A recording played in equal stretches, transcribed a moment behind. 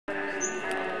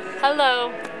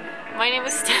Hello, my name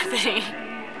is Stephanie.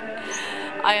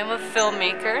 I am a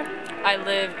filmmaker. I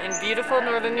live in beautiful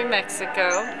northern New Mexico,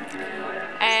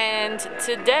 and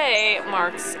today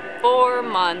marks 4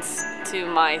 months to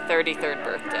my 33rd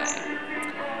birthday.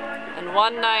 And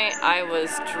one night I was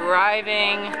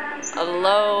driving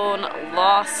alone,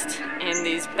 lost in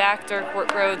these back dirt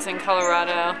roads in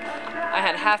Colorado. I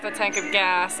had half a tank of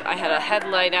gas, I had a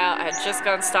headlight out, I had just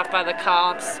gotten stopped by the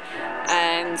cops,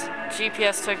 and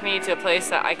GPS took me to a place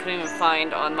that I couldn't even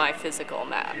find on my physical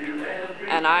map.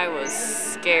 And I was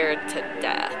scared to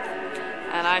death.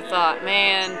 And I thought,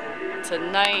 man,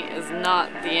 tonight is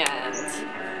not the end.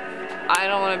 I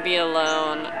don't want to be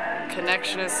alone.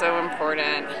 Connection is so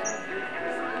important.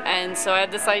 And so I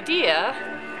had this idea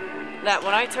that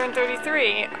when I turn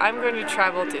 33, I'm going to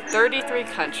travel to 33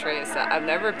 countries that I've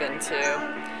never been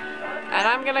to. And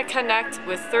I'm going to connect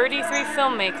with 33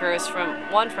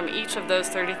 filmmakers, one from each of those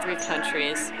 33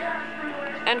 countries,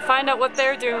 and find out what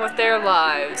they're doing with their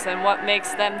lives and what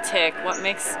makes them tick, what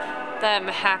makes them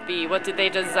happy, what do they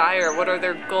desire, what are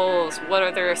their goals, what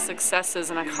are their successes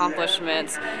and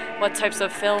accomplishments, what types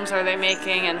of films are they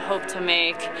making and hope to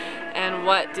make, and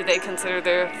what do they consider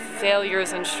their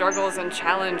failures and struggles and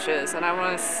challenges. And I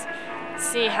want to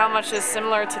see how much is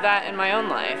similar to that in my own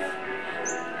life.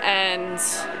 And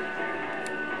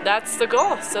that's the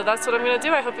goal. So that's what I'm going to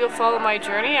do. I hope you'll follow my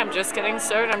journey. I'm just getting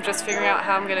started. I'm just figuring out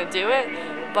how I'm going to do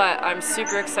it. But I'm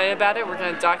super excited about it. We're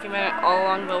going to document it all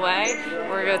along the way.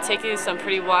 We're going to take you to some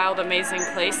pretty wild, amazing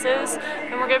places.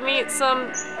 And we're going to meet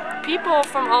some people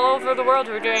from all over the world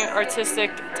who are doing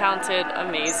artistic, talented,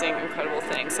 amazing, incredible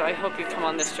things. So I hope you come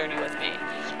on this journey with me.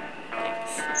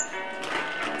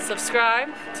 Thanks. Subscribe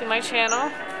to my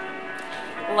channel.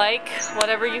 Like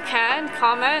whatever you can,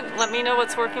 comment, let me know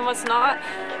what's working, what's not.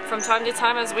 From time to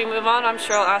time as we move on, I'm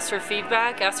sure I'll ask for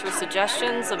feedback, ask for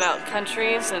suggestions about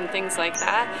countries and things like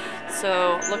that.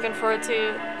 So looking forward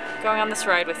to going on this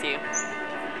ride with you.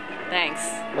 Thanks.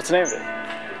 What's the name of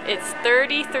it? It's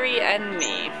 33 and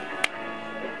Me.